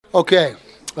Okay,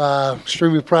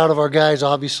 extremely proud of our guys,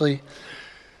 obviously,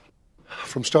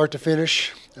 from start to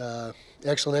finish.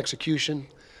 Excellent execution,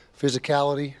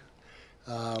 physicality.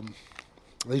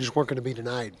 They just weren't going to be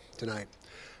denied tonight.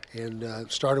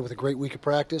 And started with a great week of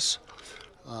practice.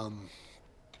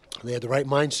 They had the right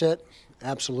mindset,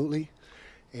 absolutely.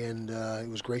 And it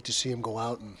was great to see them go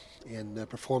out and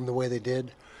perform the way they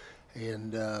did.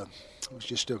 And it was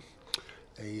just a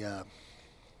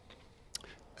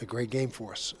great game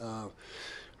for us.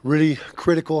 Really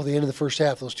critical at the end of the first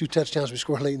half. Those 2 touchdowns we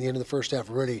scored late in the end of the first half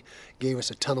really gave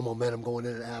us a ton of momentum going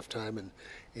in at halftime,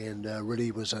 and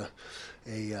really was a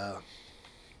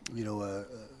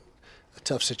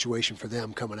tough situation for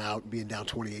them coming out and being down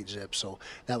 28 zips. So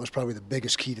that was probably the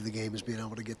biggest key to the game, is being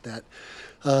able to get that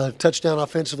touchdown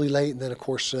offensively late, and then of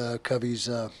course Covey's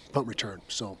punt return.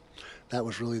 So that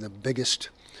was really the biggest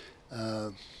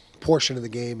portion of the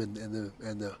game, and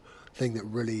the thing that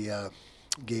really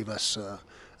gave us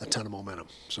a ton of momentum.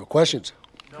 So questions?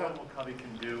 Knowing what Covey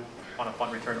can do on a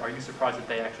punt return, are you surprised that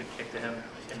they actually kicked to him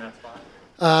in that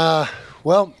spot?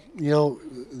 Well,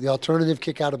 the alternative,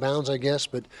 kick out of bounds, I guess,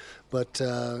 but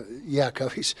yeah,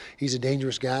 Covey's he's a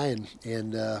dangerous guy,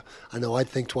 and I know I'd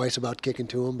think twice about kicking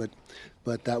to him,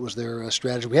 but that was their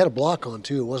strategy. We had a block on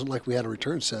too. It wasn't like we had a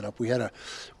return set up. We had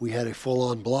a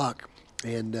full-on block,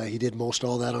 and he did most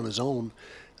all that on his own.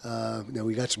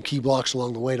 We got some key blocks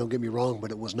along the way, don't get me wrong,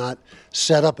 but it was not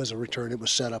set up as a return. It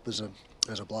was set up as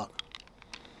a block.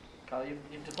 Kyle,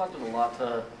 you've deflected a lot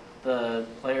to the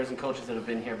players and coaches that have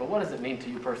been here, but what does it mean to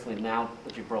you personally now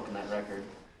that you've broken that record?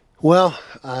 Well,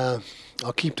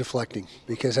 I'll keep deflecting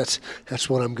because that's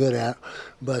what I'm good at.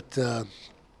 But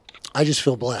I just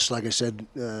feel blessed, like I said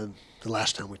the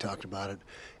last time we talked about it,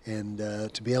 and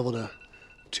to be able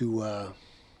to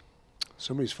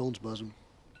somebody's phone's buzzing.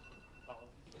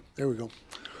 There we go.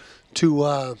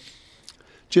 To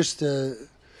just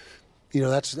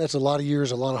that's a lot of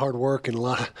years, a lot of hard work, and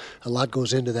a lot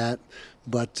goes into that.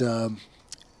 But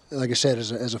like I said,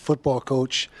 as a football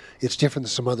coach, it's different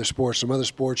than some other sports. Some other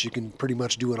sports, you can pretty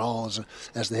much do it all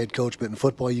as the head coach, but in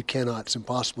football, you cannot. It's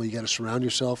impossible. You got to surround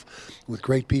yourself with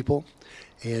great people,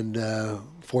 and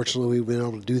fortunately, we've been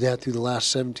able to do that through the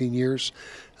last 17 years.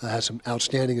 Had some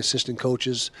outstanding assistant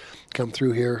coaches come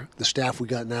through here. The staff we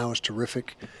got now is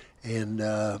terrific, and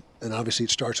obviously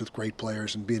it starts with great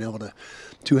players, and being able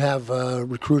to have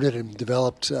recruited and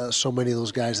developed so many of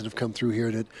those guys that have come through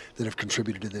here that have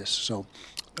contributed to this. So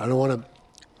I don't want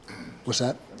to. What's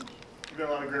that? You've got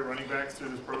a lot of great running backs through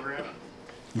this program.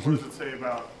 What does it say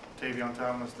about Tavion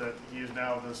Thomas that he is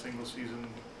now the single-season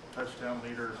touchdown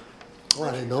leader? Well,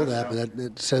 I didn't know that, but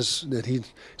it says that he's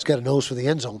got a nose for the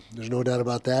end zone. There's no doubt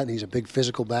about that. And he's a big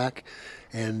physical back,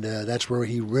 and that's where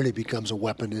he really becomes a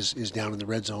weapon is down in the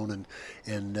red zone,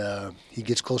 and he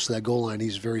gets close to that goal line.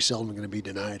 He's very seldom going to be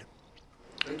denied.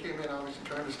 They came in obviously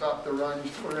trying to stop the run.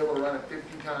 You were able to run it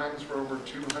 50 times for over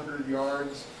 200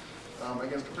 yards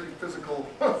against a pretty physical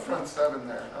front seven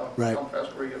there. Right. How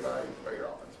impressed were you by your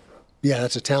offensive front? Yeah,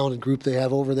 that's a talented group they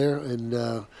have over there, and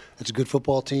it's a good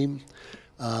football team.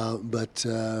 But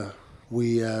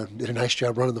we did a nice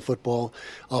job running the football.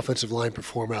 Offensive line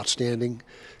performed outstanding.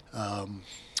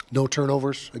 No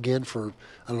turnovers again for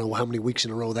I don't know how many weeks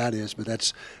in a row that is, but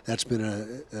that's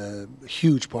been a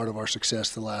huge part of our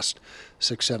success the last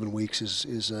 6-7 weeks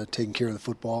is taking care of the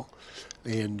football.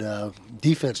 And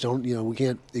defense, we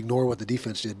can't ignore what the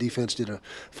defense did. Defense did a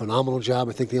phenomenal job.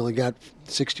 I think they only got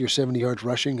 60 or 70 yards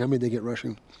rushing. How many did they get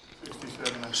rushing?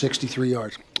 63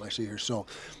 yards, I see here. So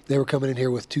they were coming in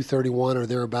here with 231 or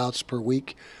thereabouts per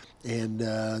week, and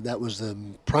that was the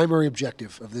primary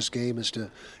objective of this game is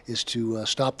to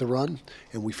stop the run.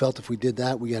 And we felt if we did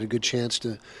that, we had a good chance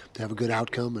to have a good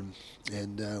outcome,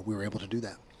 and we were able to do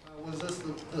that. Was this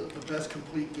the best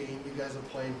complete game you guys have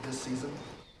played this season?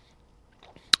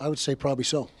 I would say probably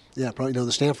so. Yeah, probably.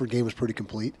 The Stanford game was pretty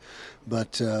complete,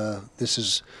 but this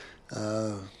is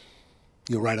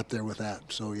right up there with that.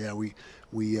 So yeah,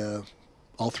 we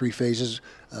all 3 phases.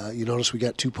 You notice we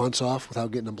got 2 punts off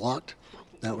without getting them blocked.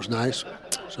 That was nice.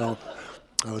 So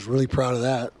I was really proud of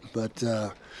that. But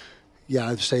yeah,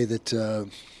 I'd say that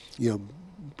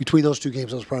between those 2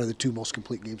 games, those were probably the 2 most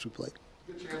complete games we played.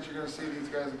 Good chance you're going to see these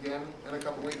guys again in a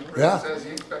couple weeks. Yeah. Says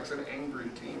he expects an angry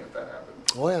team if that happens.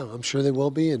 Oh yeah, I'm sure they will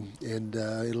be, and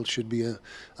it should be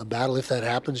a battle if that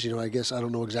happens. I guess I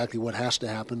don't know exactly what has to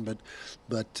happen,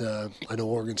 but I know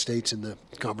Oregon State's in the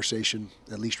conversation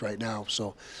at least right now.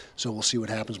 So we'll see what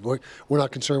happens. But we're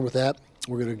not concerned with that.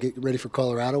 We're going to get ready for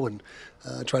Colorado and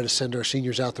try to send our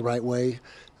seniors out the right way.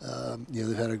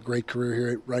 They've had a great career here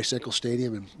at Rice-Eccles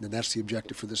Stadium, and that's the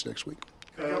objective for this next week.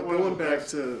 Going back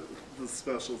to the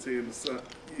special teams.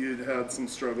 You'd had some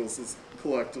struggles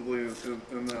collectively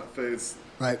in that phase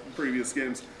Right. in previous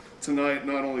games. Tonight,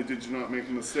 not only did you not make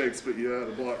mistakes, but you had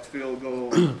a blocked field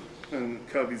goal and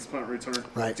Covey's punt return.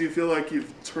 Right. Do you feel like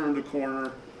you've turned a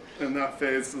corner in that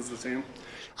phase as a team?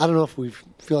 I don't know if we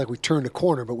feel like we turned a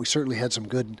corner, but we certainly had some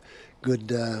good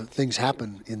things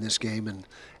happen in this game,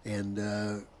 and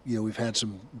you know, we've had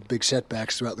some big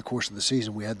setbacks throughout the course of the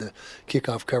season. We had the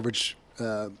kickoff coverage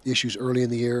issues early in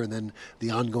the year, and then the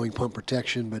ongoing punt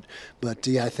protection. But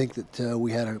yeah, I think that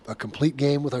we had a complete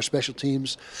game with our special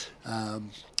teams,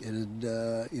 and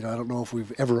you know, I don't know if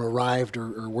we've ever arrived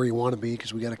or where you want to be,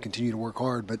 because we got to continue to work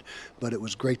hard. But it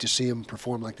was great to see them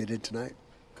perform like they did tonight.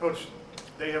 Coach,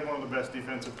 they have one of the best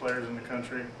defensive players in the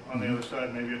country. On the other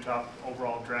side, maybe a top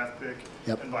overall draft pick.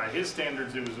 Yep. And by his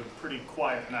standards, it was a pretty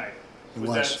quiet night. It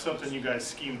Was that was. something you guys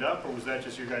schemed up, or was that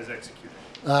just your guys executing?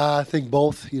 I think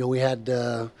both. You know, we had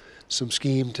some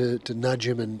scheme to nudge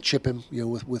him and chip him, you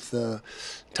know, with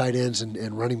tight ends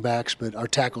and running backs. But our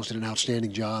tackles did an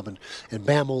outstanding job, and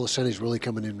Bam Olaseni's really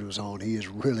coming into his own. He is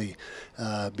really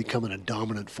becoming a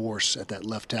dominant force at that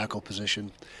left tackle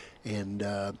position. And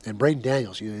Braden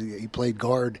Daniels, you know, he played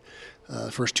guard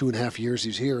first 2.5 years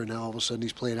he's here, and now all of a sudden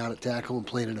he's playing out at tackle and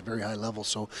playing at a very high level.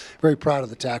 So very proud of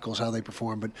the tackles, how they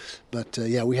perform. But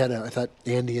yeah, we had I thought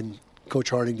Andy and Coach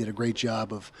Harding did a great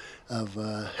job of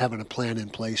having a plan in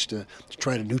place to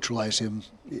try to neutralize him,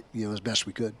 you know, as best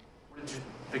we could. What did you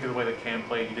think of the way that Cam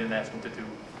played? You didn't ask him to do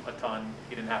a ton.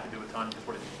 He didn't have to do a ton. Just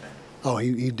what did you think? Oh,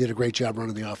 he did a great job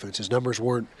running the offense. His numbers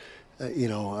weren't,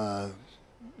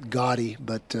 gaudy,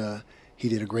 but he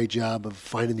did a great job of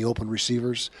finding the open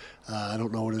receivers. I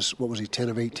don't know what was he, 10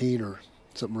 of 18 or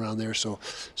something around there. So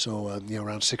you know,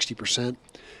 around 60%.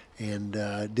 And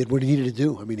did what he needed to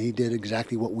do. I mean, he did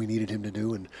exactly what we needed him to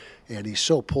do, and he's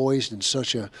so poised and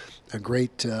such a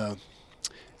great.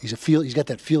 He's got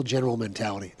that field general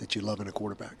mentality that you love in a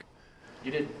quarterback.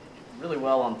 You did really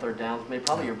well on third downs, maybe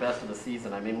probably your best of the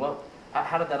season. I mean,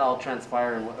 how did that all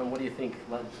transpire, and what do you think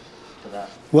led to that?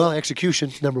 Well,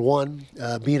 execution, number one,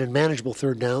 being in manageable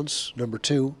third downs, number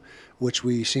two, which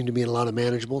we seem to be in a lot of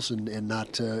manageables and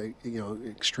not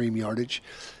extreme yardage.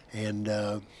 And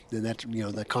that, you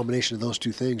know, the combination of those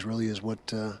two things really is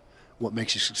what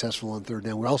makes you successful on third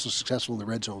down. We're also successful in the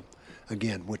red zone,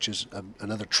 again, which is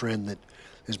another trend that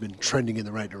has been trending in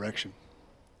the right direction.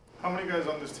 How many guys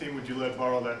on this team would you let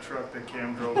borrow that truck that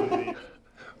Cam drove in the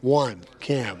One,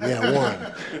 Cam, yeah,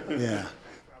 one, yeah.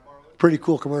 Pretty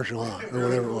cool commercial, huh? Or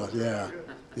whatever it was,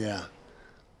 yeah.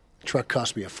 The truck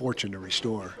cost me a fortune to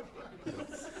restore.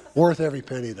 Worth every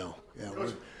penny, though. Yeah.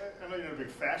 Coach, I know you're a big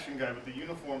fashion guy, but the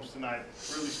uniforms tonight,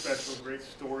 really special, great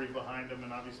story behind them,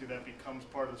 and obviously that becomes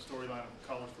part of the storyline of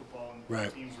college football and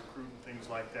Right. teams recruiting things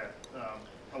like that.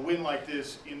 A win like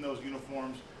this in those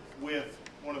uniforms with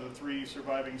one of the 3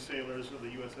 surviving sailors of the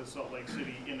USS Salt Lake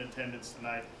City in attendance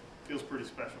tonight feels pretty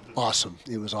special. Awesome.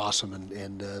 It was awesome,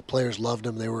 and players loved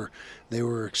them. They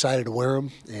were excited to wear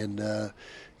them, and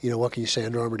you know, what can you say?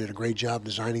 Under Armour did a great job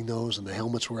designing those, and the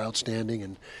helmets were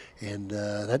outstanding, and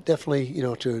that definitely, you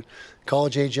know, to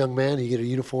college-age young man, you get a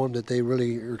uniform that they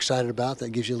really are excited about. That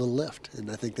gives you a little lift,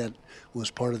 and I think that was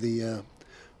part of the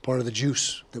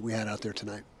juice that we had out there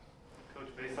tonight. Coach,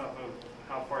 based off of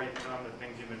how far you've come, the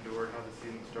things you've endured, how the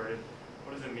season started,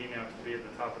 what does it mean now to be at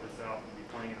the top of the South and be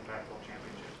playing in a Pac-12 championship?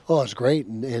 Oh, it's great,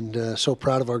 and so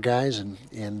proud of our guys, and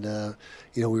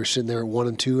you know, we were sitting there at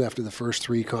 1-2 after the first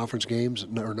 3 conference games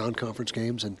or non-conference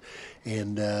games, and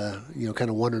you know, kind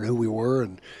of wondering who we were,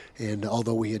 and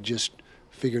although we had just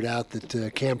figured out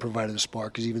that Cam provided a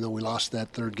spark, because even though we lost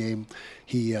that third game,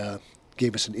 he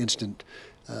gave us an instant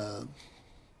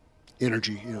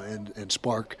energy, you know, and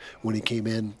spark when he came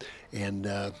in,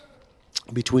 and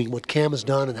between what Cam has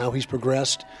done and how he's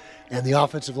progressed, and the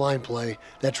offensive line play,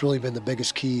 that's really been the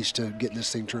biggest keys to getting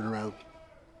this thing turned around.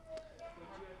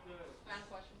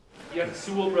 You have the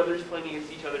Sewell brothers playing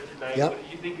against each other tonight. Yep. What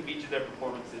do you think of each of their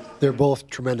performances? They're both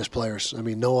tremendous players. I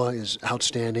mean, Noah is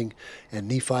outstanding, and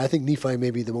Nephi, I think Nephi may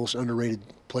be the most underrated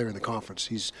player in the conference.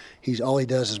 He's all he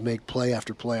does is make play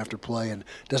after play after play, and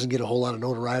doesn't get a whole lot of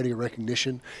notoriety or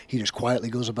recognition. He just quietly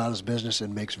goes about his business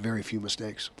and makes very few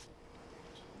mistakes.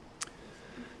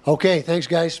 Okay, thanks,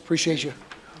 guys. Appreciate you.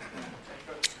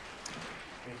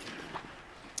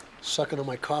 Sucking on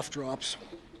my cough drops.